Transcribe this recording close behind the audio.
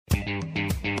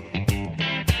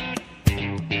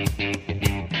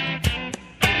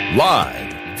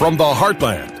Live from the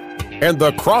heartland and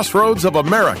the crossroads of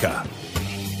America,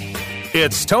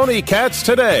 it's Tony Katz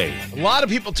Today. A lot of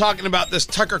people talking about this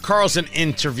Tucker Carlson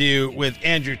interview with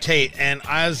Andrew Tate, and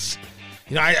as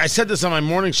you know, I said this on my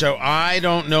morning show, I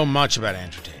don't know much about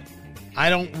Andrew Tate. I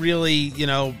don't really,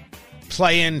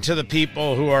 play into the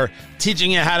people who are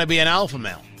teaching you how to be an alpha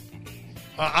male.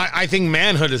 I think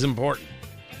manhood is important.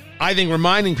 I think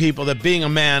reminding people that being a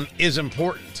man is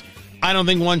important. I don't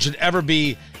think one should ever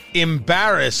be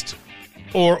embarrassed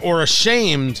or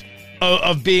ashamed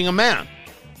of being a man.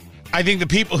 I think the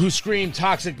people who scream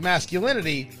toxic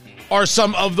masculinity are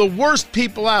some of the worst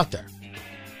people out there.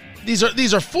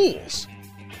 These are fools.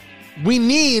 We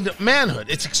need manhood.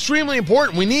 It's extremely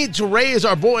important. We need to raise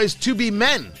our boys to be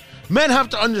men. Men have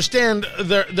to understand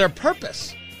their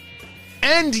purpose.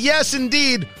 And yes,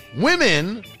 indeed,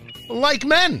 women like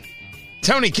men.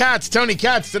 Tony Katz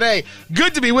Today.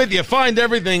 Good to be with you. Find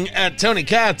everything at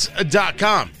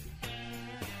TonyKatz.com.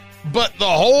 But the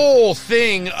whole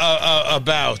thing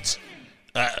about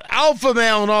alpha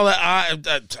male and all that,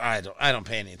 I don't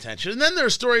pay any attention. And then there are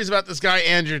stories about this guy,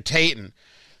 Andrew Tate, and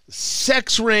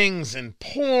sex rings and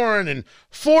porn and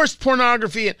forced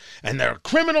pornography, and there are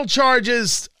criminal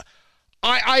charges.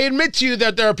 I admit to you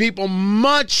that there are people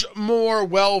much more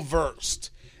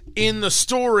well-versed in the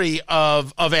story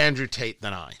of Andrew Tate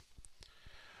than I.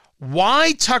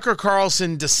 Why Tucker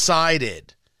Carlson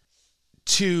decided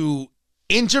to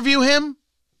interview him,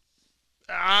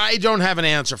 I don't have an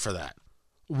answer for that.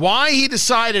 Why he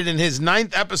decided in his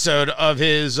 9th episode of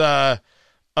his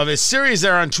series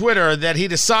there on Twitter that he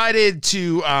decided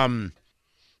to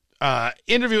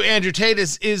interview Andrew Tate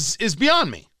is beyond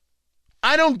me.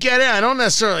 I don't get it. I don't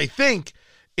necessarily think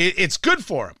it's good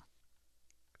for him.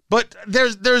 But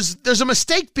there's a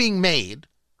mistake being made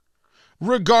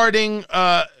regarding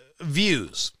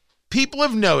views. People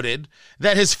have noted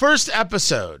that his first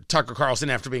episode, Tucker Carlson,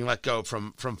 after being let go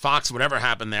from Fox, whatever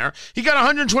happened there, he got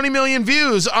 120 million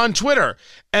views on Twitter.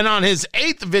 And on his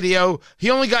 8th video,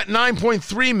 he only got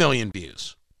 9.3 million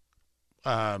views.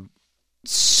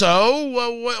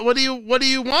 So what do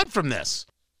you want from this?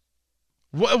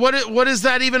 What is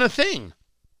that even a thing?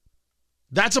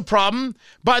 That's a problem.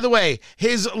 By the way,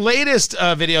 his latest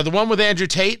video, the one with Andrew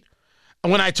Tate,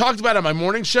 when I talked about it on my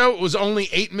morning show, it was only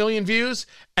 8 million views,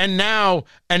 and now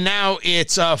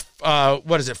it's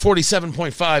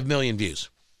 47.5 million views.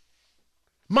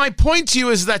 My point to you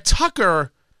is that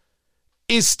Tucker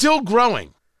is still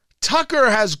growing. Tucker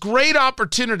has great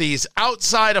opportunities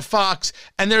outside of Fox,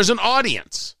 and there's an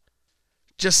audience.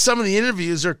 Just some of the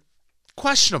interviews are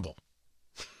questionable.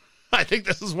 I think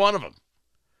this is one of them.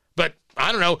 But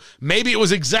I don't know, maybe it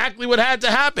was exactly what had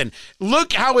to happen.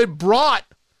 Look how it brought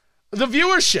the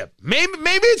viewership. Maybe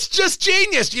it's just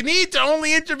genius. You need to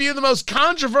only interview the most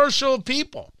controversial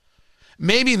people.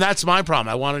 Maybe that's my problem.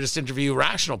 I want to just interview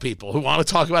rational people who want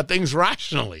to talk about things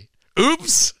rationally.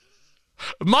 Oops.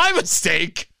 My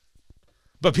mistake.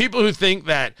 But people who think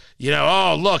that,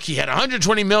 oh, look, he had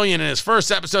 120 million in his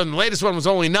first episode and the latest one was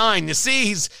only 9. You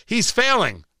see, he's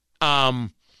failing.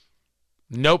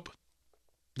 Nope.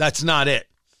 That's not it.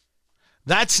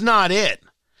 That's not it.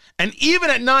 And even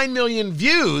at 9 million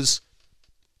views,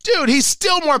 dude, he's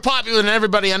still more popular than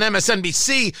everybody on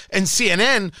MSNBC and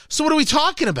CNN. So what are we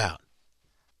talking about?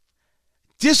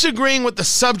 Disagreeing with the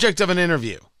subject of an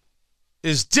interview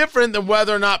is different than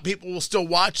whether or not people will still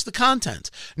watch the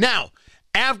content. Now,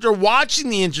 after watching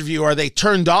the interview, are they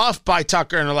turned off by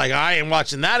Tucker and are like, I ain't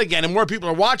watching that again, and more people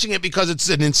are watching it because it's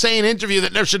an insane interview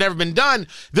that should never been done?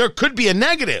 There could be a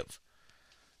negative.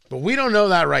 But we don't know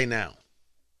that right now.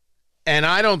 And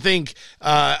I don't think,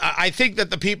 I think that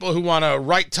the people who want to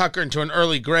write Tucker into an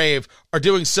early grave are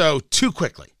doing so too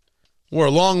quickly. We're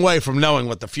a long way from knowing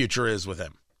what the future is with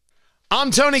him.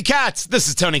 I'm Tony Katz. This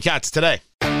is Tony Katz Today.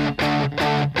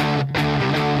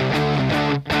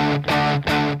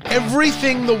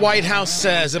 Everything the White House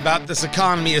says about this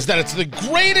economy is that it's the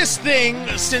greatest thing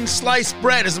since sliced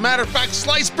bread. As a matter of fact,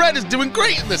 sliced bread is doing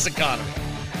great in this economy.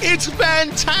 It's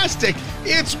fantastic.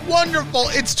 It's wonderful.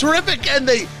 It's terrific. And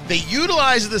they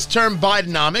utilize this term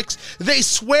Bidenomics. They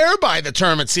swear by the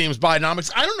term, it seems,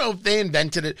 Bidenomics. I don't know if they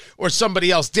invented it or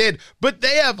somebody else did, but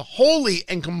they have wholly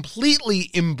and completely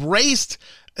embraced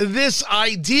this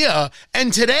idea.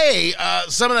 And today,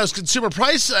 some of those consumer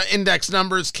price index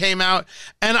numbers came out,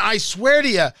 and I swear to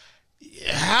you,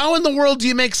 how in the world do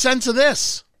you make sense of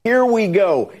this? Here we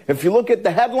go. If you look at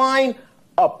the headline,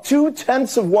 up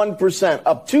 0.2%,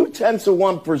 up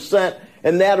 0.2%.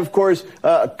 And that, of course,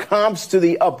 comps to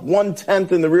the up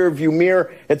 0.1 in the rearview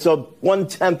mirror. It's a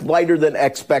 0.1 lighter than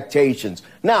expectations.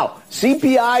 Now,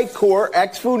 CPI core,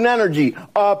 ex-food and energy,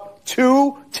 up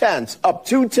up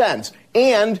 0.2.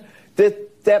 And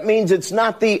that means it's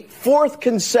not the fourth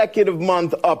consecutive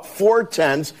month up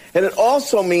 0.4, and it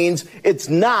also means it's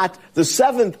not the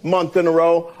seventh month in a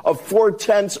row of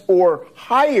 0.4 or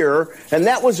higher, and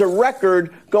that was a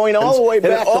record going all the way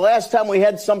back. The last time we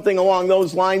had something along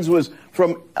those lines was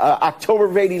from October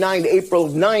of 89 to April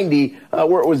of 90,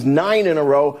 where it was 9 in a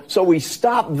row. So we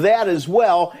stopped that as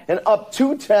well, and up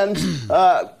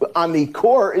 0.2 on the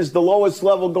core is the lowest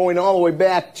level going all the way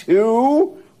back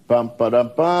to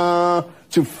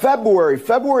February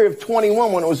of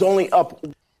 21, when it was only up.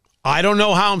 I don't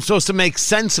know how I'm supposed to make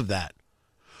sense of that.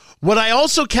 What I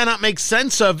also cannot make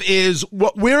sense of is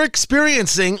what we're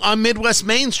experiencing on Midwest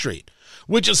Main Street,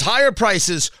 which is higher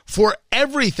prices for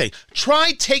everything.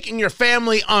 Try taking your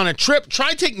family on a trip.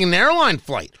 Try taking an airline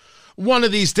flight one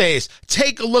of these days.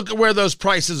 Take a look at where those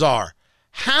prices are.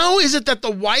 How is it that the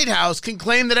White House can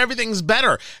claim that everything's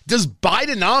better? Does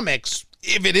Bidenomics,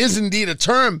 if it is indeed a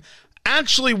term,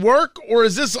 actually work, or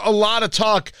is this a lot of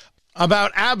talk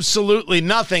about absolutely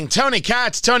nothing? Tony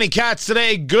Katz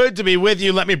today. Good to be with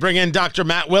you. Let me bring in Dr.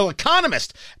 Matt Will,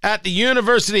 economist at the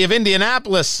University of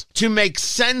Indianapolis, to make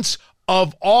sense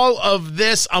of all of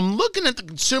this. I'm looking at the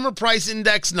consumer price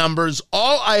index numbers,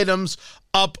 all items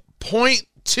up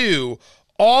 0.2.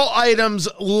 All items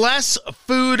less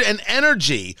food and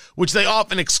energy, which they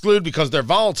often exclude because they're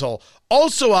volatile,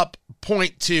 also up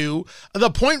 0.2.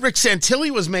 The point Rick Santilli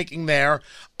was making there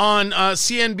on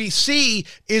CNBC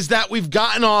is that we've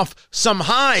gotten off some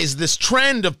highs, this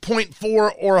trend of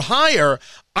 0.4 or higher.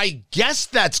 I guess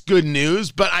that's good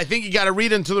news, but I think you got to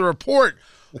read into the report.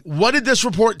 What did this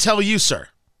report tell you, sir?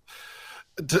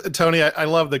 Tony, I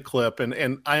love the clip,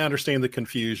 and I understand the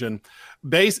confusion.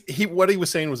 What he was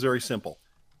saying was very simple.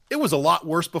 It was a lot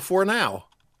worse before now.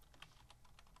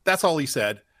 That's all he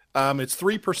said. It's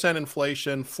 3%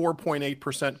 inflation,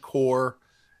 4.8% core.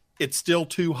 It's still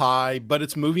too high, but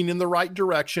it's moving in the right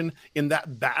direction in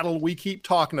that battle we keep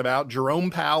talking about.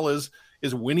 Jerome Powell is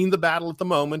winning the battle at the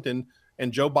moment, and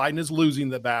Joe Biden is losing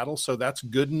the battle, so that's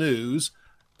good news.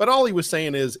 But all he was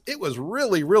saying is it was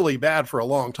really, really bad for a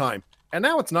long time, and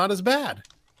now it's not as bad.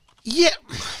 Yeah.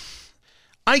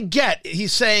 I get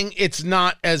he's saying it's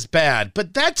not as bad,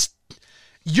 but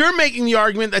you're making the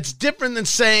argument that's different than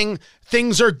saying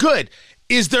things are good.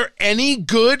 Is there any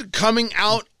good coming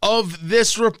out of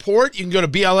this report? You can go to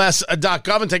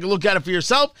bls.gov and take a look at it for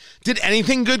yourself. Did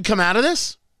anything good come out of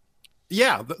this?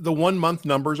 Yeah, the 1 month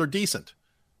numbers are decent.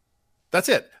 That's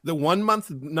it. The 1 month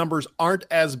numbers aren't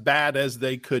as bad as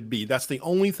they could be. That's the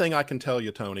only thing I can tell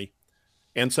you, Tony.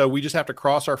 And so we just have to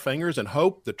cross our fingers and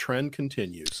hope the trend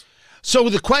continues. So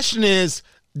the question is,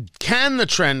 can the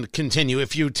trend continue?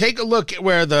 If you take a look at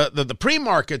where the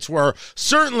pre-markets were,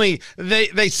 certainly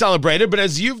they celebrated, but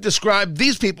as you've described,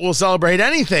 these people will celebrate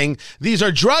anything. These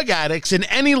are drug addicts, and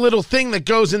any little thing that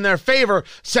goes in their favor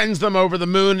sends them over the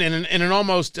moon in an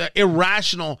almost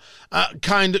irrational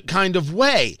kind of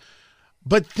way.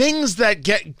 But things that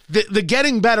get the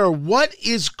getting better, what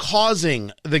is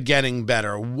causing the getting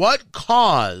better? What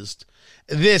caused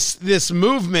this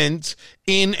movement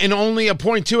in only a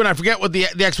 0.2, and I forget what the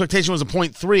expectation was, a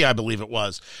 0.3, I believe it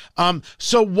was.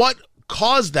 So what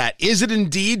caused that? Is it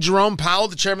indeed Jerome Powell,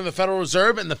 the chairman of the Federal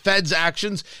Reserve, and the Fed's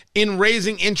actions in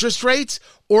raising interest rates?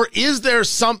 Or is there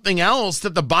something else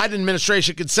that the Biden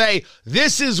administration could say,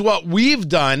 this is what we've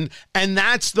done, and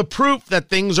that's the proof that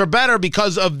things are better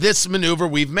because of this maneuver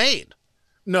we've made?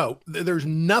 No, there's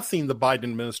nothing the Biden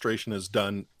administration has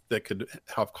done that could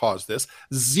have caused this.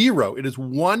 Zero. It is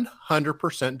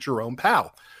 100% Jerome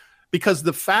Powell. Because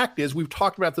the fact is, we've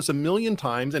talked about this a million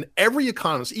times, and every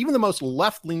economist, even the most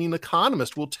left-leaning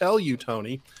economist, will tell you,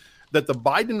 Tony, that the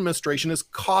Biden administration is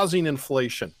causing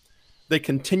inflation. They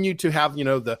continue to have,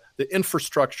 the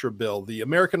infrastructure bill, the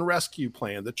American Rescue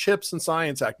Plan, the CHIPS and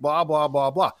Science Act, blah, blah,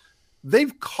 blah, blah.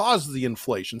 They've caused the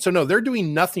inflation. So no, they're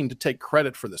doing nothing to take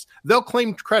credit for this. They'll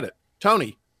claim credit.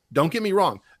 Tony, don't get me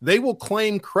wrong. They will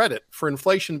claim credit for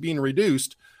inflation being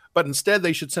reduced, but instead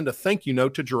they should send a thank you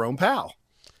note to Jerome Powell.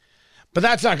 But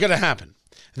that's not going to happen.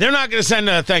 They're not going to send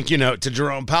a thank you note to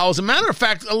Jerome Powell. As a matter of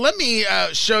fact, let me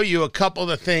show you a couple of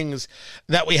the things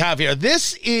that we have here.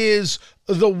 This is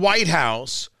the White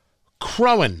House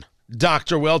crowing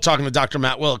Dr. Will, talking to Dr.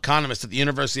 Matt Will, economist at the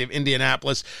University of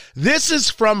Indianapolis. This is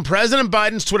from President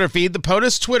Biden's Twitter feed, the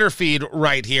POTUS Twitter feed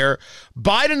right here.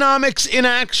 Bidenomics in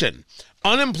action.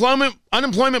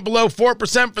 Unemployment below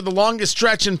 4% for the longest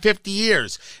stretch in 50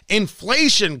 years.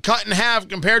 Inflation cut in half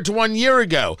compared to 1 year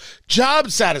ago. Job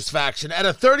satisfaction at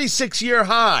a 36-year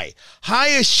high.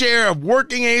 Highest share of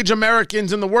working-age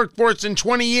Americans in the workforce in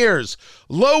 20 years.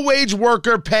 Low-wage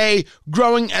worker pay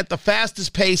growing at the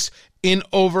fastest pace in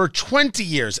over 20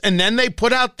 years. And then they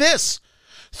put out this.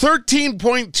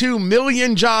 13.2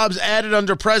 million jobs added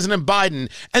under President Biden.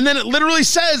 And then it literally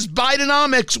says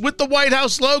Bidenomics with the White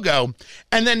House logo.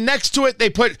 And then next to it, they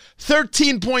put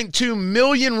 13.2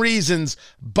 million reasons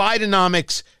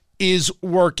Bidenomics is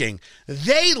working.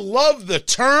 They love the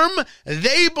term.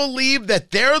 They believe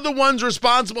that they're the ones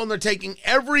responsible and they're taking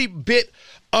every bit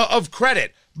of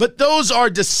credit. But those are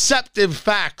deceptive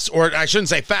facts, or I shouldn't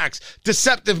say facts,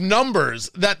 deceptive numbers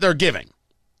that they're giving.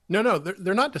 No,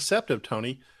 they're not deceptive,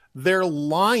 Tony. They're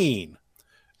lying.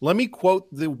 Let me quote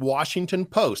the Washington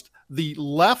Post. The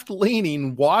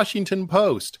left-leaning Washington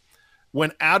Post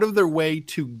went out of their way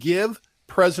to give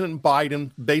President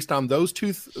Biden, based on those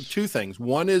two things.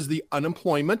 One is the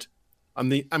unemployment,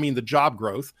 the job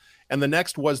growth, and the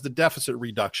next was the deficit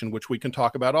reduction, which we can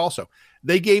talk about also.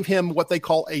 They gave him what they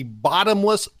call a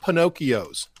bottomless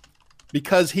Pinocchios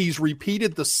because he's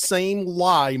repeated the same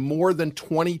lie more than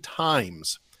 20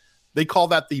 times. They call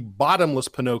that the bottomless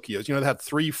Pinocchios. They had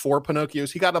 3-4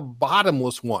 Pinocchios. He got a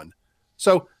bottomless one.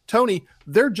 So, Tony,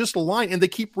 they're just lying, and they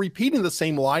keep repeating the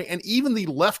same lie, and even the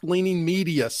left-leaning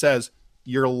media says,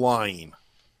 you're lying.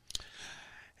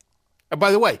 And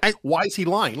by the way, why is he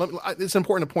lying? It's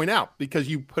important to point out, because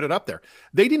you put it up there.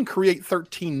 They didn't create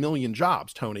 13 million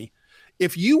jobs, Tony.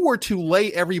 If you were to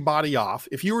lay everybody off,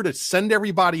 if you were to send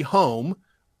everybody home,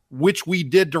 which we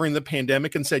did during the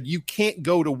pandemic, and said, you can't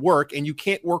go to work and you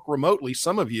can't work remotely,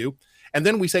 some of you. And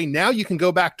then we say, now you can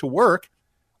go back to work.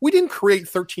 We didn't create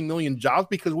 13 million jobs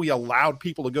because we allowed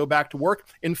people to go back to work.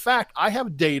 In fact, I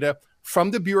have data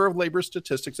from the Bureau of Labor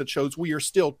Statistics that shows we are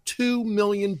still 2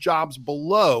 million jobs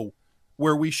below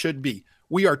where we should be.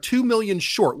 We are 2 million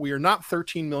short. We are not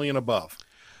 13 million above.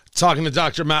 Talking to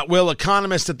Dr. Matt Will,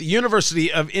 economist at the University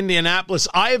of Indianapolis.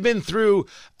 I have been through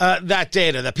that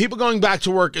data, that people going back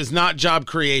to work is not job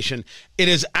creation. It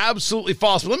is absolutely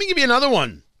false. But let me give you another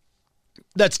one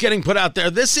that's getting put out there.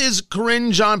 This is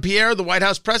Karine Jean-Pierre, the White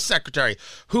House press secretary,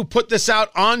 who put this out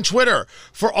on Twitter.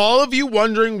 For all of you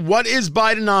wondering, what is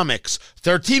Bidenomics?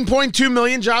 13.2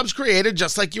 million jobs created,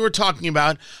 just like you were talking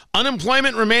about.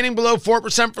 Unemployment remaining below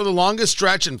 4% for the longest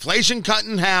stretch. Inflation cut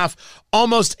in half.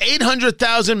 Almost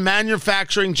 800,000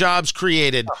 manufacturing jobs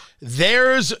created.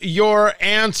 There's your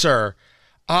answer.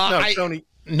 Tony.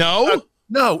 No?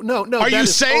 No. Are you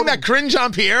saying that Karine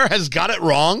Jean-Pierre has got it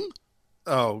wrong?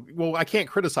 Oh, well, I can't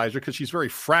criticize her because she's very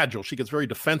fragile. She gets very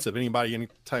defensive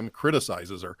anytime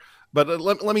criticizes her. But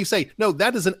let me say, no,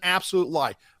 that is an absolute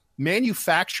lie.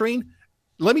 Manufacturing,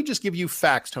 let me just give you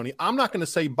facts, Tony. I'm not going to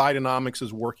say Bidenomics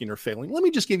is working or failing. Let me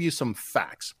just give you some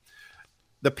facts.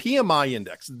 The PMI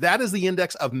index, that is the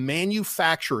index of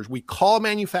manufacturers. We call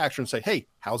manufacturers and say, hey,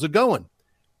 how's it going?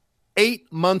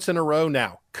 8 months in a row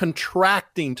now.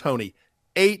 Contracting, Tony.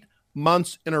 8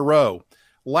 months in a row.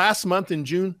 Last month in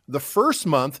June, the first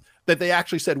month that they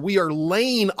actually said we are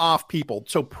laying off people.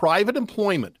 So private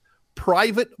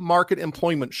market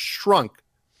employment shrunk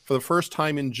for the first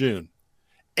time in June.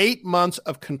 8 months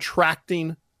of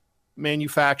contracting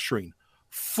manufacturing.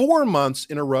 4 months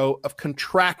in a row of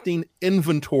contracting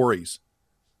inventories.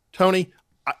 Tony,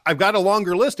 I've got a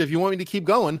longer list if you want me to keep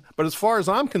going, but as far as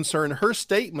I'm concerned, her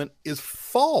statement is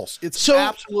false. It's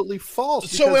absolutely false.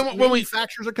 So when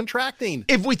manufacturers are contracting.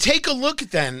 If we take a look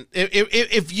then,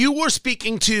 if you were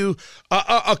speaking to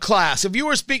a class, if you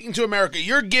were speaking to America,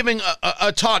 you're giving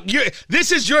a talk.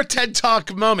 This is your TED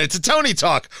Talk moment. It's a Tony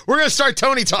Talk. We're going to start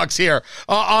Tony Talks here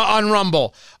on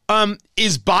Rumble.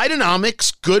 Is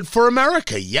Bidenomics good for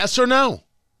America? Yes or no?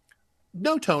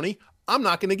 No, Tony. I'm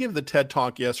not going to give the TED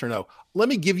Talk yes or no. Let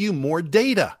me give you more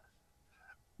data.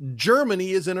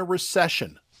 Germany is in a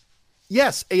recession.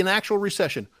 Yes, an actual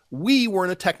recession. We were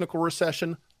in a technical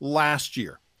recession last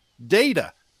year.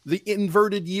 Data, the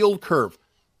inverted yield curve.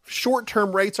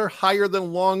 Short-term rates are higher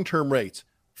than long-term rates.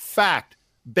 Fact,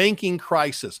 banking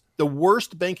crisis, the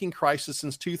worst banking crisis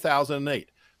since 2008.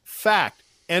 Fact,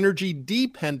 energy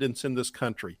dependence in this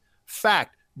country.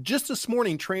 Fact, just this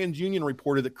morning, TransUnion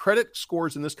reported that credit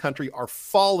scores in this country are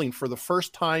falling for the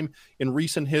first time in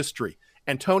recent history.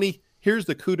 And Tony, here's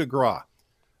the coup de grace.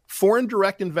 Foreign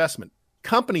direct investment,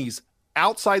 companies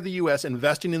outside the U.S.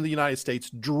 investing in the United States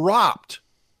dropped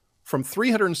from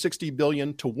 $360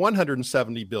 billion to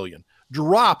 $170 billion.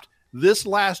 Dropped this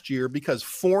last year because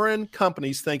foreign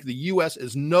companies think the U.S.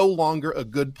 is no longer a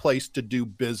good place to do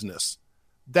business.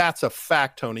 That's a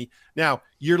fact, Tony. Now,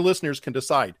 your listeners can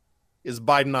decide, is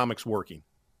Bidenomics working?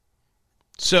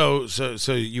 So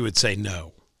you would say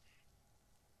no.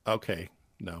 Okay,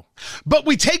 no. But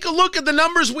we take a look at the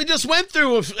numbers we just went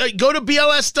through. Go to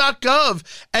BLS.gov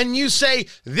and you say,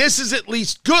 this is at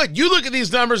least good. You look at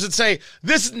these numbers and say,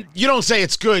 this. You don't say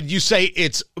it's good. You say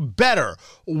it's better.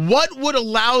 What would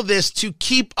allow this to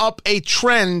keep up a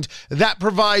trend that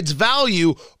provides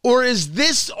value? Or is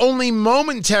this only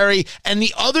momentary and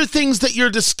the other things that you're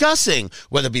discussing,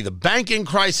 whether it be the banking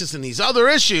crisis and these other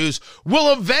issues,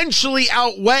 will eventually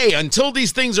outweigh until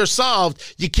these things are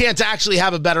solved? You can't actually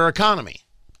have a better economy.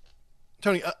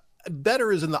 Tony,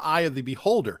 better is in the eye of the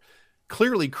beholder.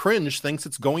 Clearly, Cringe thinks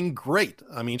it's going great.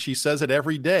 I mean, she says it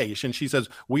every day. And she says,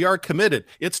 we are committed.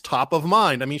 It's top of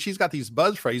mind. I mean, she's got these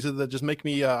buzz phrases that just make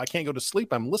me, I can't go to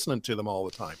sleep. I'm listening to them all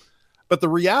the time. But the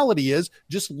reality is,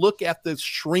 just look at the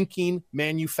shrinking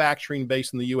manufacturing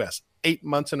base in the U.S., 8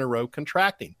 months in a row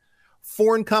contracting.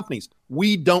 Foreign companies,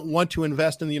 we don't want to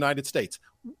invest in the United States.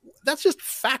 That's just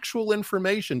factual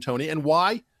information, Tony. And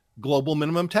why? Global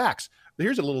minimum tax.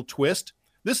 Here's a little twist.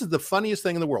 This is the funniest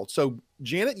thing in the world. So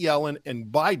Janet Yellen and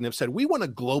Biden have said, we want a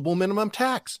global minimum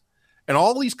tax. And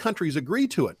all these countries agreed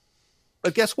to it.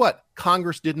 But guess what?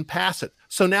 Congress didn't pass it.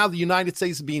 So now the United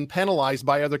States is being penalized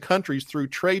by other countries through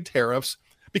trade tariffs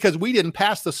because we didn't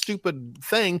pass the stupid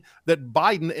thing that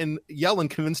Biden and Yellen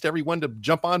convinced everyone to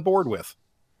jump on board with.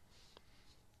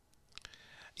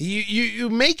 You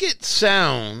make it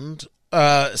sound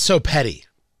so petty.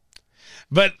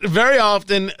 But very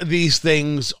often these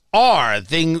things are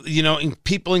things,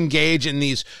 people engage in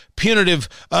these punitive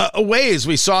ways.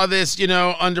 We saw this,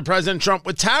 under President Trump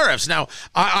with tariffs. Now,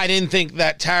 I didn't think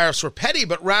that tariffs were petty,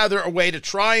 but rather a way to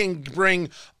try and bring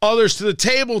others to the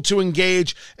table to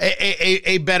engage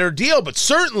a better deal. But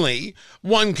certainly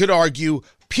one could argue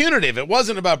punitive. It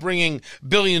wasn't about bringing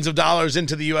billions of dollars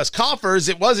into the U.S. coffers.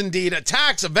 It was indeed a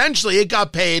tax. Eventually it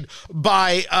got paid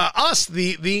by us,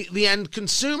 the end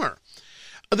consumer.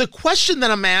 The question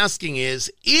that I'm asking is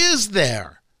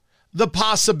there the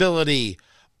possibility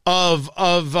of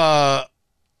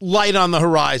light on the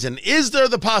horizon? Is there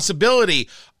the possibility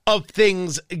of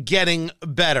things getting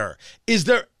better? Is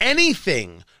there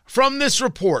anything from this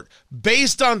report,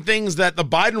 based on things that the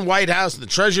Biden White House, the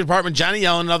Treasury Department, Janet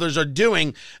Yellen, and others are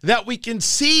doing, that we can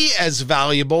see as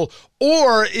valuable?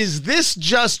 Or is this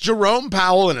just Jerome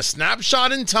Powell in a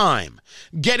snapshot in time,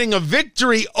 getting a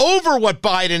victory over what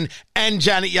Biden and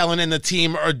Janet Yellen and the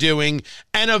team are doing,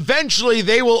 and eventually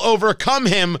they will overcome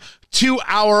him to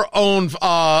our own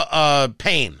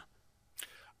pain?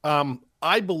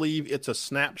 I believe it's a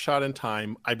snapshot in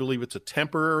time. I believe it's a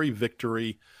temporary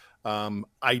victory.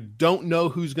 I don't know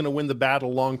who's going to win the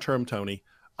battle long-term, Tony.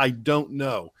 I don't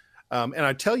know. And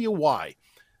I tell you why,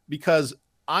 because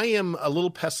I am a little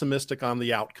pessimistic on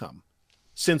the outcome.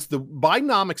 Since the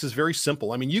Bidenomics is very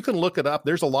simple. I mean, you can look it up.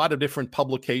 There's a lot of different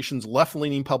publications,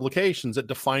 left-leaning publications, that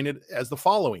define it as the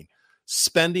following: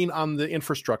 spending on the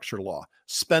infrastructure law,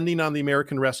 spending on the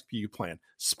American Rescue Plan,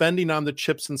 spending on the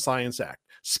CHIPS and Science Act,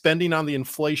 spending on the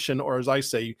inflation, or as I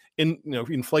say,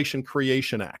 Inflation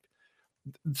Creation Act.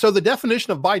 So the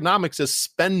definition of Bidenomics is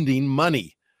spending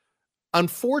money.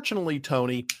 Unfortunately,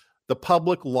 Tony, the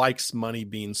public likes money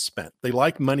being spent. They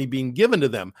like money being given to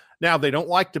them. Now, they don't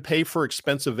like to pay for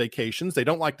expensive vacations. They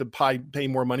don't like to pay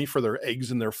more money for their eggs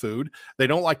and their food. They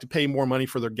don't like to pay more money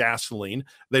for their gasoline.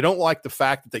 They don't like the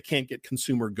fact that they can't get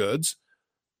consumer goods,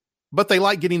 but they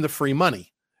like getting the free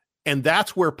money. And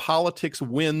that's where politics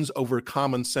wins over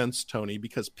common sense, Tony,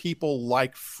 because people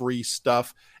like free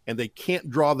stuff and they can't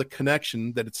draw the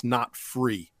connection that it's not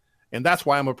free. And that's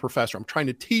why I'm a professor. I'm trying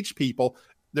to teach people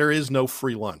there is no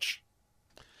free lunch.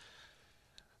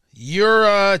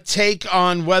 Your take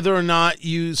on whether or not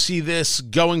you see this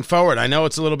going forward. I know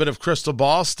it's a little bit of crystal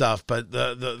ball stuff, but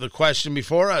the question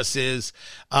before us is,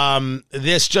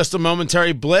 this just a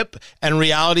momentary blip and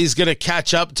reality is going to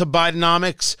catch up to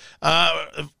Bidenomics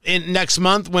in next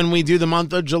month when we do the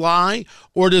month of July?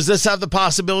 Or does this have the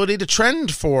possibility to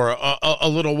trend for a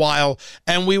little while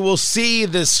and we will see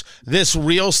this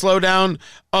real slowdown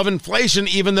of inflation,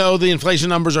 even though the inflation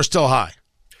numbers are still high?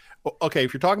 Okay,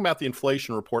 if you're talking about the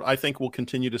inflation report, I think we'll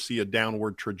continue to see a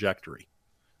downward trajectory.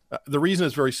 The reason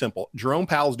is very simple. Jerome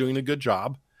Powell's doing a good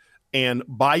job, and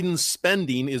Biden's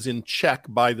spending is in check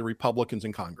by the Republicans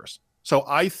in Congress. So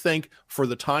I think for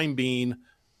the time being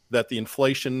that the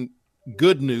inflation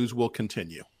good news will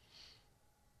continue.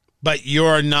 But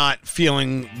you're not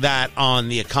feeling that on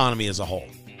the economy as a whole?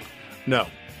 No.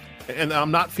 And I'm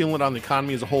not feeling it on the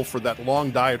economy as a whole for that long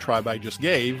diatribe I just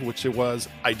gave, which it was,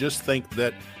 I just think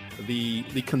that the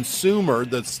consumer,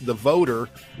 the voter,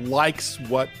 likes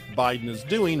what Biden is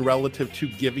doing relative to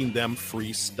giving them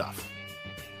free stuff.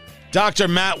 Dr.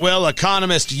 Matt Will,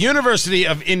 economist, University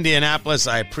of Indianapolis.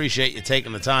 I appreciate you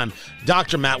taking the time.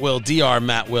 Dr. Matt Will, Dr.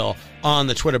 Matt Will, on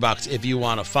the Twitter box if you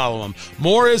want to follow him.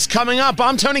 More is coming up.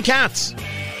 I'm Tony Katz.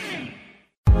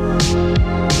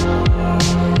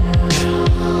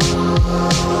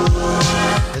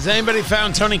 Has anybody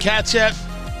found Tony Katz yet?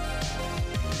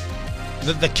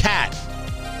 The cat,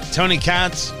 Tony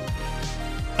Katz.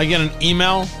 I get an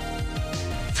email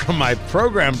from my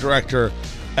program director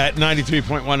at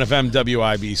 93.1 FM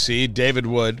WIBC, David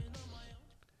Wood.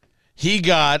 He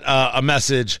got a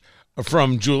message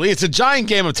from Julie. It's a giant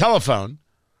game of telephone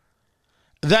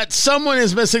that someone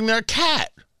is missing their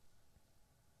cat.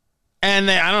 And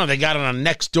I don't know, they got it on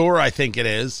Nextdoor, I think it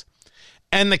is.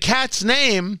 And the cat's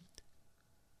name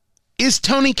is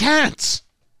Tony Katz.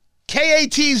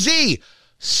 Katz.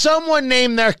 Someone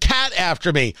named their cat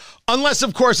after me. Unless,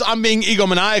 of course, I'm being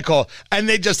egomaniacal and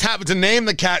they just happen to name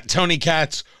the cat Tony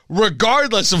Katz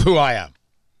regardless of who I am.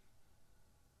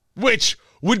 Which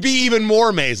would be even more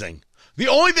amazing. The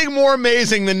only thing more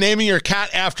amazing than naming your cat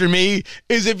after me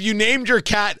is if you named your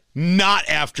cat not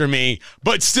after me,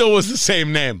 but still was the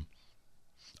same name.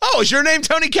 Oh, is your name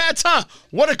Tony Katz, huh?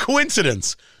 What a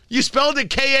coincidence. You spelled it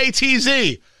Katz.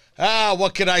 Ah,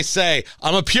 what can I say?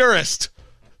 I'm a purist.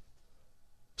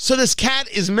 So this cat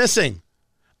is missing.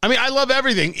 I mean, I love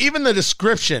everything, even the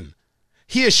description.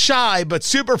 He is shy, but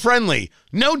super friendly.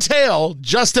 No tail,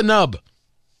 just a nub.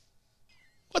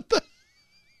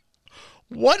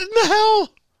 What in the hell?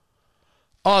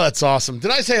 Oh, that's awesome.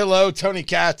 Did I say hello? Tony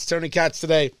Katz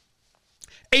today.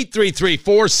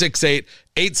 833-468-8669.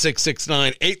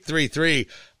 833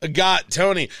 got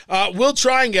Tony. We'll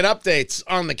try and get updates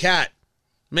on the cat.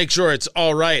 Make sure it's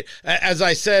all right. As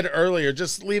I said earlier,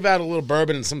 just leave out a little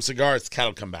bourbon and some cigars. The cat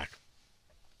will come back.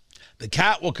 The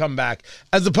cat will come back,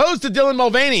 as opposed to Dylan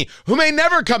Mulvaney, who may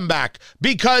never come back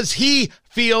because he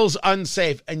feels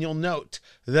unsafe. And you'll note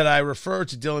that I refer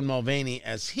to Dylan Mulvaney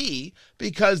as he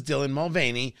because Dylan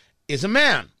Mulvaney is a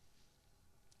man.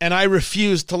 And I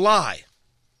refuse to lie.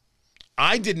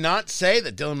 I did not say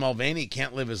that Dylan Mulvaney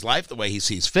can't live his life the way he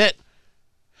sees fit.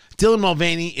 Dylan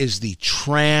Mulvaney is the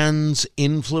trans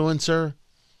influencer.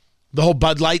 The whole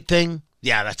Bud Light thing.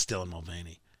 Yeah, that's Dylan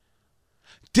Mulvaney.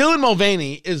 Dylan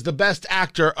Mulvaney is the best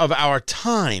actor of our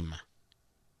time.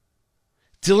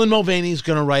 Dylan Mulvaney is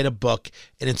going to write a book,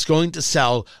 and it's going to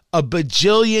sell a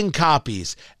bajillion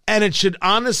copies. And it should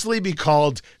honestly be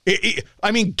called.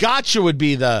 Gotcha would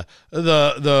be the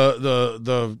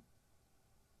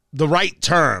right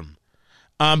term.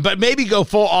 But maybe go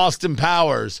full Austin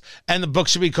Powers, and the book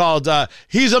should be called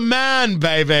 "He's a Man,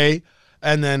 Baby,"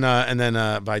 and then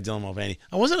by Dylan Mulvaney.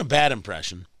 It wasn't a bad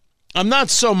impression. I'm not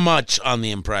so much on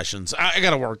the impressions. I got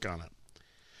to work on it.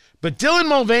 But Dylan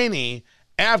Mulvaney,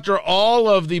 after all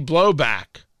of the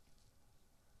blowback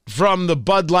from the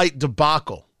Bud Light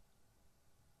debacle,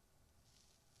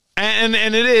 and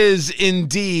it is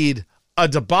indeed a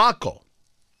debacle.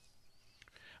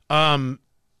 Dylan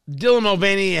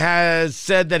Mulvaney has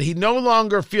said that he no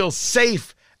longer feels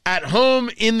safe at home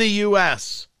in the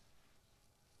U.S.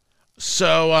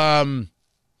 So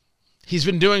he's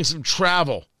been doing some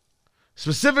travel,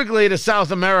 specifically to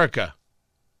South America.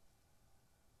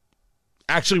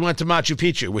 Actually went to Machu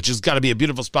Picchu, which has got to be a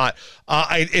beautiful spot.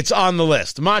 It's on the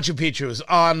list. Machu Picchu is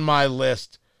on my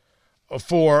list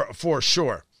for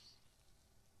sure.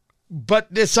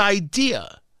 But this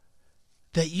idea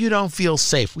that you don't feel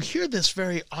safe. We hear this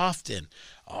very often.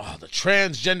 Oh, the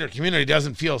transgender community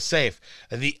doesn't feel safe.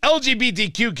 The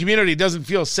LGBTQ community doesn't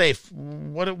feel safe.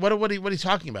 What are you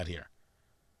talking about here?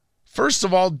 First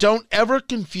of all, don't ever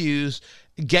confuse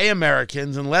gay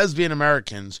Americans and lesbian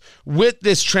Americans with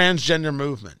this transgender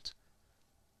movement.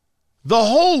 The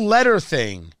whole letter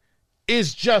thing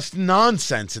is just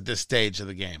nonsense at this stage of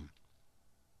the game.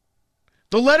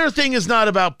 The letter thing is not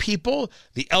about people.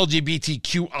 The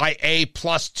LGBTQIA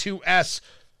plus 2S.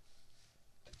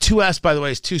 2S, by the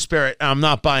way, is two-spirit. I'm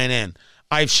not buying in.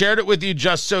 I've shared it with you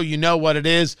just so you know what it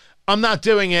is. I'm not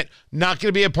doing it. Not going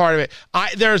to be a part of it.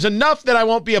 There's enough that I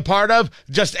won't be a part of.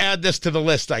 Just add this to the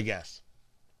list, I guess.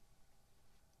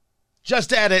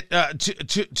 Just add it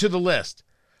to the list.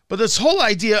 But this whole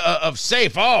idea of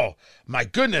safe, oh, my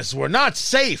goodness, we're not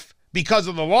safe because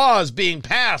of the laws being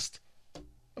passed.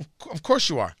 Of course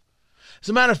you are. As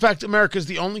a matter of fact, America is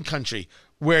the only country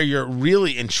where you're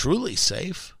really and truly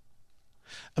safe.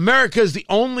 America is the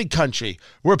only country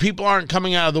where people aren't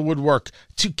coming out of the woodwork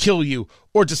to kill you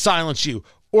or to silence you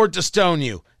or to stone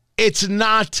you. It's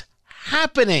not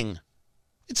happening.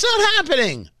 It's not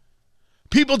happening.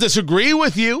 People disagree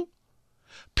with you.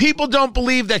 People don't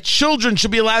believe that children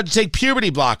should be allowed to take puberty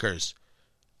blockers.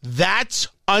 That's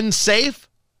unsafe.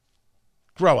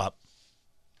 Grow up.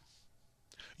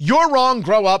 You're wrong.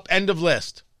 Grow up. End of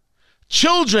list.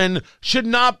 Children should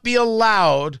not be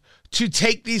allowed to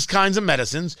take these kinds of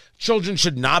medicines. Children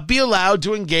should not be allowed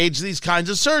to engage these kinds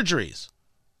of surgeries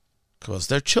because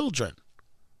they're children.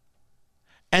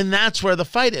 And that's where the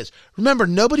fight is. Remember,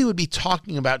 nobody would be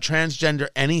talking about transgender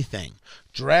anything,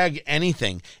 drag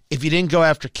anything, if you didn't go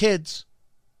after kids.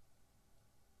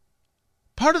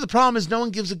 Part of the problem is no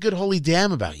one gives a good holy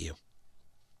damn about you.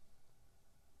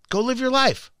 Go live your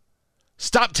life.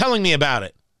 Stop telling me about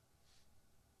it.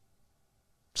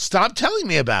 Stop telling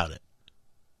me about it.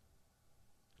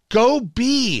 Go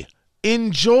be.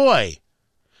 Enjoy.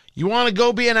 You want to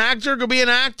go be an actor? Go be an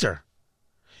actor.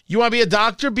 You want to be a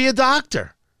doctor? Be a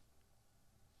doctor.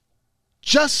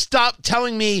 Just stop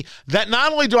telling me that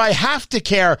not only do I have to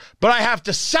care, but I have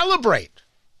to celebrate,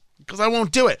 because I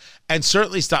won't do it. And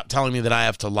certainly stop telling me that I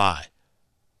have to lie.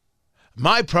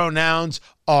 My pronouns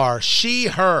are she,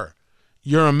 her.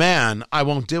 You're a man. I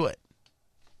won't do it.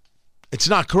 It's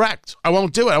not correct. I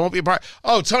won't do it. I won't be a part.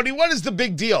 Oh, Tony, what is the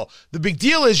big deal? The big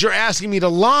deal is you're asking me to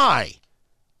lie.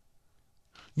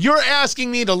 You're asking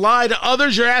me to lie to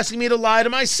others. You're asking me to lie to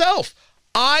myself.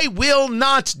 I will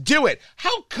not do it.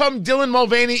 How come Dylan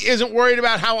Mulvaney isn't worried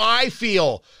about how I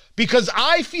feel? Because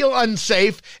I feel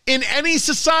unsafe in any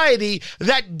society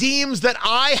that deems that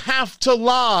I have to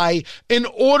lie in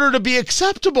order to be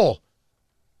acceptable.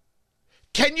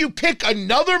 Can you pick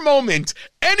another moment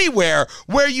anywhere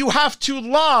where you have to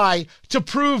lie to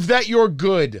prove that you're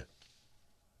good?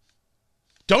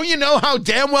 Don't you know how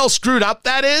damn well screwed up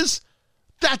that is?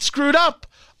 That's screwed up.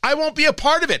 I won't be a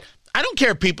part of it. I don't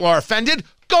care if people are offended.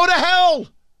 Go to hell.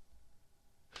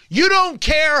 You don't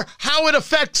care how it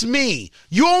affects me.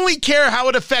 You only care how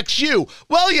it affects you.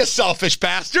 Well, you selfish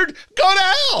bastard, go to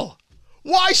hell.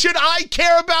 Why should I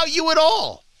care about you at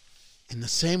all? In the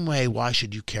same way, why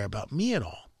should you care about me at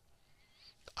all?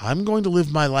 I'm going to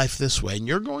live my life this way, and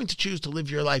you're going to choose to live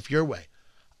your life your way.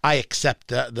 I accept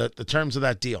the terms of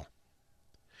that deal.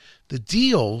 The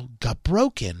deal got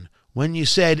broken when you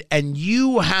said, and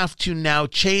you have to now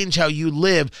change how you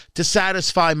live to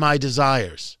satisfy my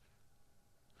desires.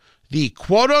 The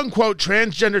quote-unquote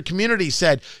transgender community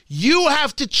said, you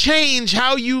have to change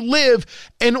how you live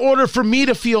in order for me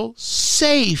to feel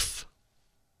safe.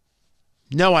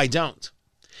 No, I don't.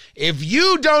 If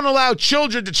you don't allow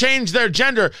children to change their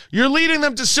gender, you're leading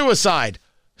them to suicide.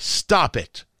 Stop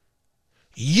it.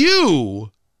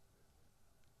 You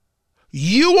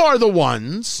are the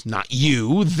ones, not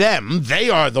you, them, they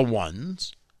are the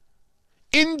ones,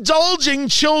 indulging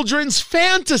children's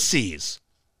fantasies.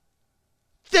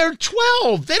 They're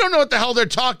 12. They don't know what the hell they're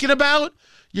talking about.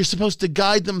 You're supposed to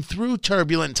guide them through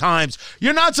turbulent times.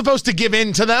 You're not supposed to give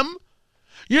in to them.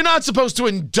 You're not supposed to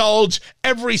indulge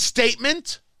every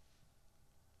statement.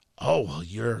 Oh, well,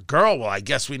 you're a girl. Well, I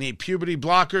guess we need puberty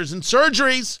blockers and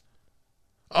surgeries.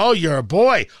 Oh, you're a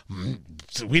boy.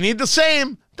 We need the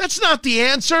same. That's not the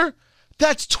answer.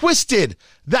 That's twisted.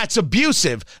 That's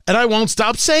abusive. And I won't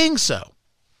stop saying so.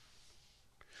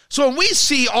 So when we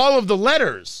see all of the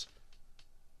letters,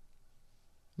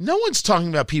 no one's talking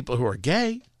about people who are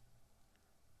gay.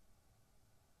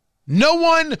 No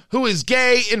one who is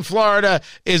gay in Florida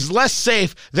is less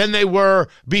safe than they were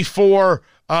before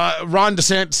Ron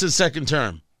DeSantis' second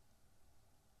term.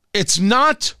 It's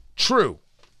not true.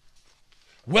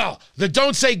 Well, the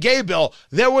Don't Say Gay bill,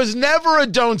 there was never a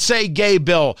Don't Say Gay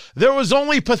bill. There was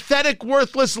only pathetic,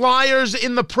 worthless liars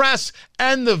in the press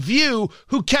and The View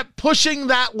who kept pushing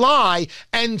that lie,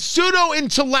 and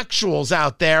pseudo-intellectuals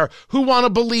out there who want to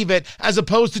believe it as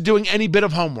opposed to doing any bit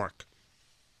of homework.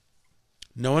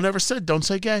 No one ever said don't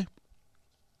say gay.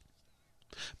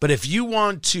 But if you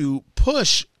want to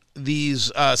push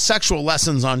these sexual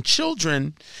lessons on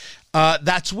children,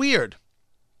 that's weird.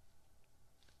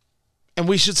 And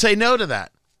we should say no to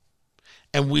that.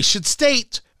 And we should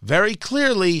state very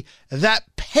clearly that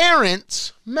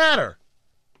parents matter.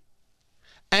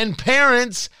 And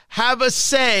parents have a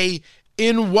say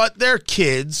in what their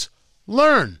kids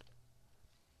learn.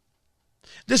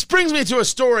 This brings me to a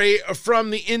story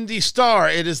from the Indy Star.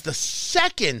 It is the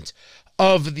second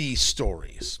of these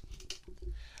stories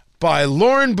by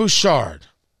Lauren Bouchard.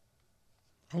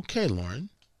 Okay, Lauren.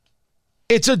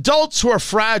 It's adults who are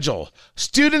fragile.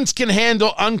 Students can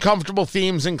handle uncomfortable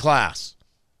themes in class.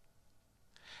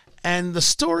 And the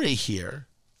story here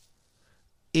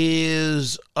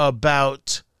is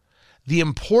about the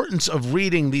importance of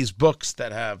reading these books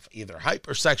that have either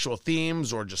hypersexual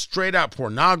themes or just straight out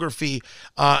pornography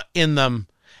in them,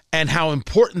 and how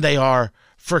important they are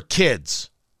for kids,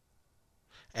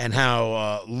 and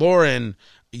how Lauren,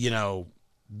 the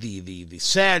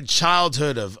sad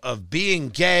childhood of being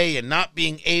gay and not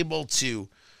being able to,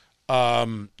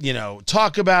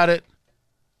 talk about it.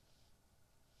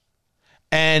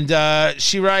 And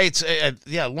she writes,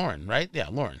 Lauren, right? Yeah,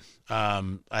 Lauren.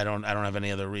 I don't have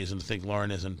any other reason to think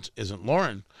Lauren isn't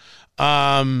Lauren.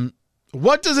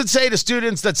 What does it say to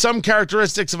students that some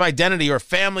characteristics of identity or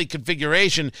family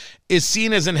configuration is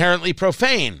seen as inherently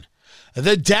profane?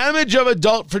 The damage of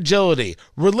adult fragility,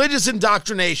 religious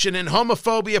indoctrination, and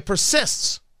homophobia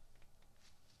persists.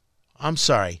 I'm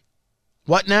sorry.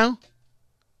 What now?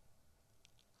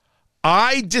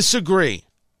 I disagree.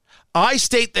 I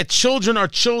state that children are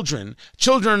children.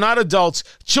 Children are not adults.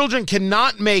 Children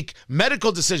cannot make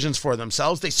medical decisions for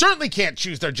themselves. They certainly can't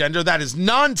choose their gender. That is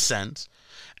nonsense.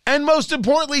 And most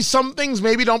importantly, some things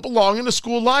maybe don't belong in a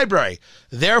school library.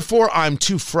 Therefore, I'm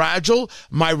too fragile.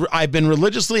 I've been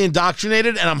religiously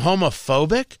indoctrinated and I'm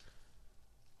homophobic.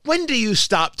 When do you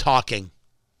stop talking?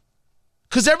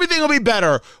 Because everything will be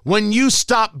better when you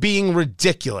stop being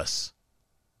ridiculous.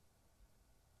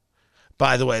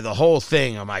 By the way, the whole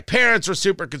thing, my parents were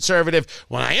super conservative.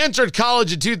 When I entered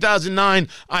college in 2009,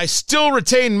 I still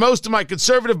retained most of my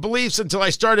conservative beliefs until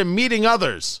I started meeting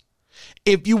others.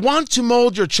 If you want to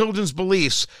mold your children's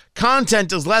beliefs,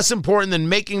 content is less important than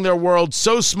making their world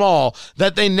so small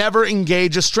that they never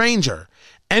engage a stranger.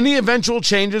 Any eventual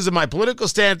changes in my political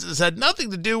stances had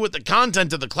nothing to do with the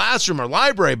content of the classroom or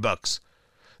library books.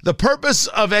 The purpose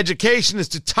of education is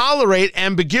to tolerate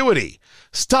ambiguity.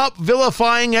 Stop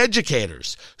vilifying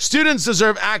educators. Students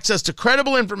deserve access to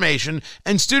credible information,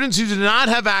 and students who do not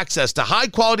have access to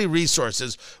high-quality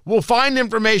resources will find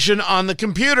information on the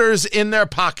computers in their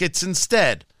pockets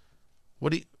instead.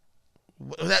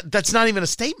 That's not even a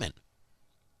statement.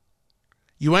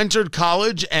 You entered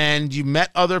college and you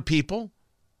met other people?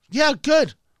 Yeah,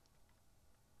 good.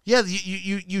 Yeah,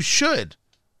 you should.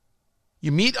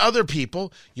 You meet other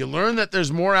people. You learn that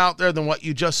there's more out there than what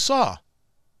you just saw.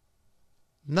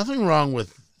 Nothing wrong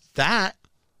with that.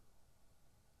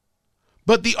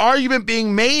 But the argument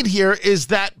being made here is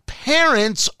that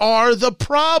parents are the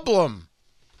problem.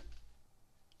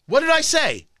 What did I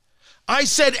say? I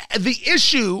said the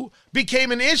issue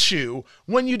became an issue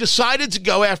when you decided to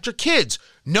go after kids.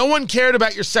 No one cared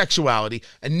about your sexuality,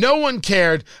 and no one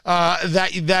cared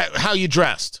that how you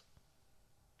dressed.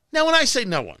 Now, when I say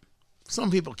no one, some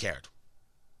people cared.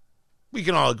 We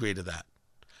can all agree to that.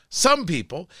 Some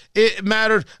people, it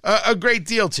mattered a great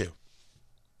deal to.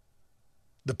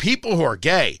 The people who are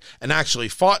gay and actually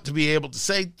fought to be able to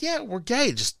say, yeah, we're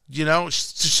gay, just,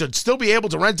 should still be able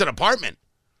to rent an apartment.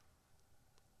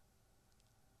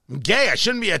 I'm gay, I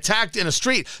shouldn't be attacked in a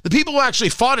street. The people who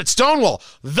actually fought at Stonewall,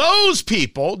 those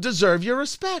people deserve your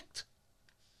respect.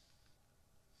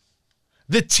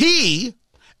 The T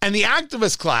and the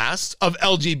activist class of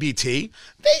LGBT,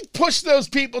 they pushed those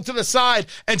people to the side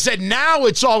and said, now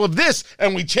it's all of this,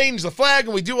 and we change the flag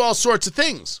and we do all sorts of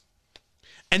things.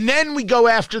 And then we go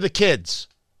after the kids.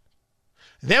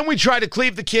 Then we try to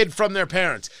cleave the kid from their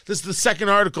parents. This is the second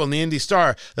article in the Indy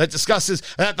Star that discusses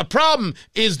that the problem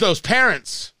is those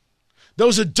parents,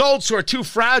 those adults who are too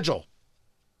fragile.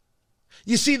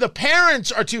 You see, the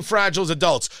parents are too fragile as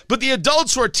adults, but the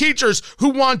adults who are teachers who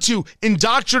want to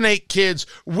indoctrinate kids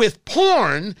with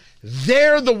porn,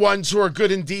 they're the ones who are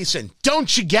good and decent.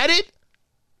 Don't you get it?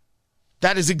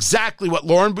 That is exactly what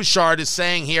Lauren Bouchard is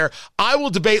saying here. I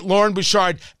will debate Lauren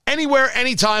Bouchard anywhere,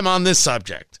 anytime on this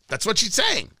subject. That's what she's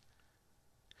saying.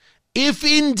 If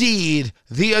indeed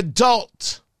the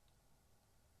adult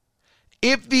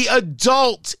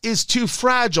is too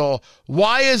fragile,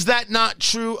 why is that not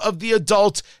true of the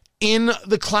adult in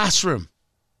the classroom?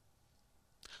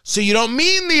 So you don't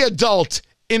mean the adult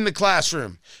in the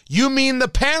classroom. You mean the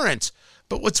parent.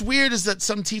 But what's weird is that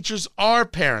some teachers are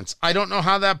parents. I don't know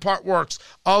how that part works.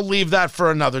 I'll leave that for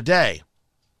another day.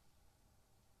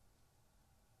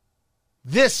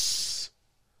 This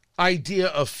idea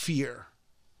of fear.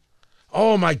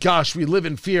 Oh my gosh, we live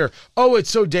in fear. Oh, it's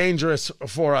so dangerous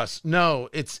for us. No,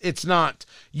 it's not.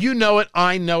 You know it,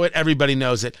 I know it, everybody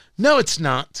knows it. No, it's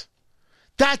not.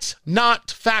 That's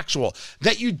not factual.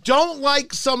 That you don't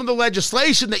like some of the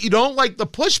legislation, that you don't like the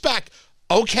pushback,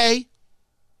 okay.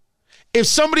 If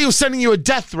somebody was sending you a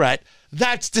death threat,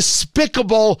 that's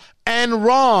despicable and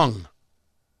wrong.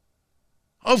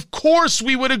 Of course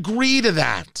we would agree to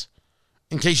that.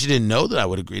 In case you didn't know that I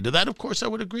would agree to that, of course I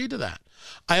would agree to that.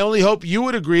 I only hope you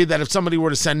would agree that if somebody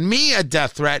were to send me a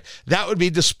death threat, that would be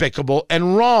despicable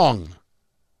and wrong.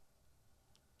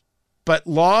 But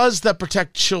laws that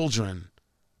protect children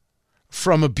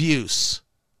from abuse,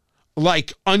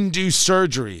 like undo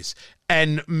surgeries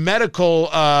and medical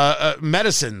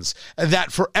medicines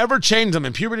that forever change them,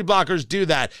 and puberty blockers do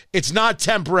that. It's not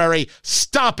temporary.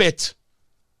 Stop it.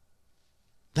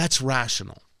 That's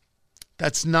rational.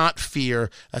 That's not fear.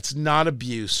 That's not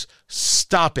abuse.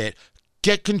 Stop it.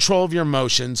 Get control of your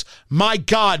emotions. My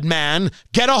God, man,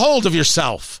 get a hold of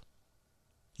yourself.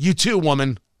 You too,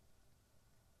 woman.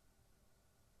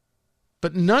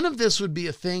 But none of this would be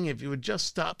a thing if you would just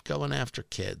stop going after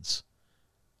kids.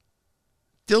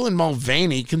 Dylan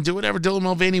Mulvaney can do whatever Dylan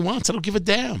Mulvaney wants. I don't give a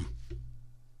damn.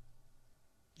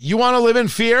 You want to live in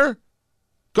fear?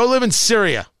 Go live in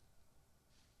Syria.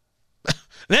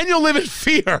 Then you'll live in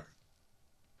fear.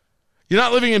 You're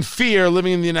not living in fear,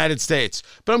 living in the United States.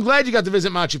 But I'm glad you got to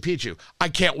visit Machu Picchu. I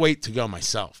can't wait to go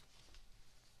myself.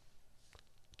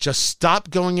 Just stop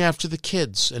going after the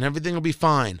kids and everything will be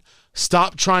fine.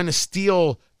 Stop trying to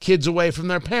steal kids away from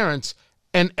their parents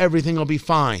and everything will be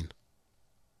fine.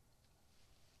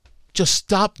 Just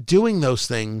stop doing those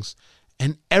things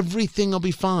and everything will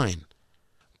be fine.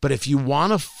 But if you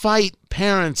want to fight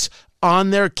parents on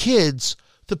their kids,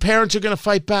 the parents are going to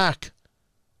fight back.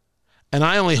 And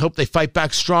I only hope they fight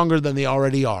back stronger than they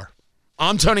already are.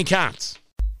 I'm Tony Katz.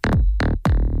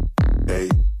 Hey.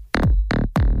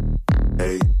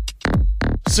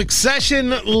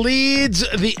 Succession leads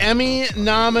the Emmy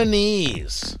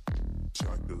nominees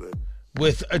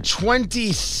with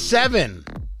 27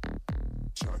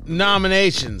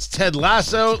 nominations. Ted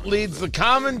Lasso leads the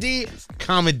comedy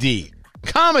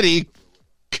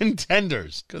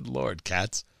contenders. Good Lord,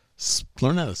 Katz.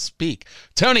 Learn how to speak.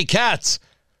 Tony Katz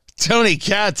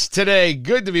today.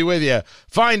 Good to be with you.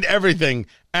 Find everything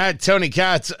at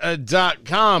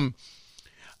TonyKatz.com.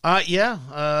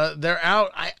 They're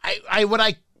out. What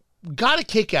I got a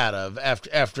kick out of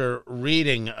after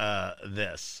reading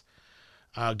this,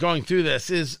 going through this,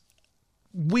 is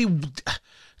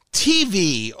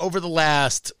TV over the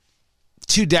last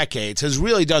 2 decades has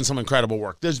really done some incredible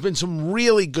work. There's been some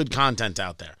really good content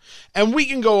out there, and we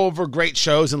can go over great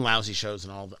shows and lousy shows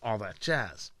and all that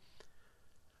jazz.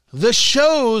 The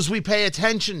shows we pay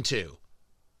attention to.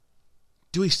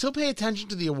 Do we still pay attention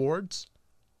to the awards?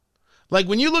 Like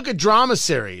when you look at drama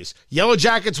series, Yellow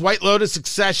Jackets, White Lotus,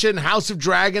 Succession, House of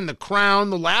Dragon, The Crown,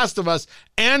 The Last of Us,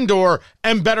 Andor,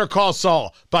 and Better Call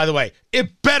Saul. By the way,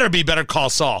 it better be Better Call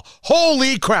Saul.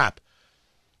 Holy crap.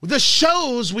 The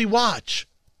shows we watch,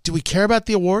 do we care about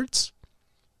the awards?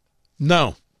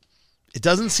 No. It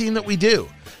doesn't seem that we do,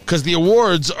 because the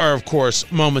awards are, of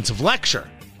course, moments of lecture.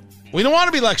 We don't want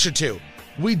to be lectured to.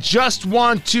 We just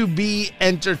want to be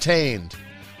entertained.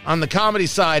 On the comedy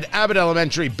side, Abbott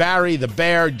Elementary, Barry, The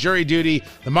Bear, Jury Duty,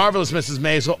 The Marvelous Mrs.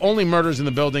 Maisel, Only Murders in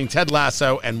the Building, Ted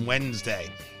Lasso, and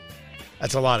Wednesday.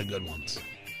 That's a lot of good ones.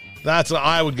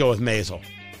 I would go with Maisel.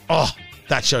 Oh,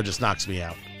 that show just knocks me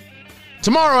out.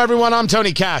 Tomorrow, everyone, I'm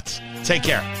Tony Katz. Take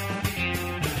care.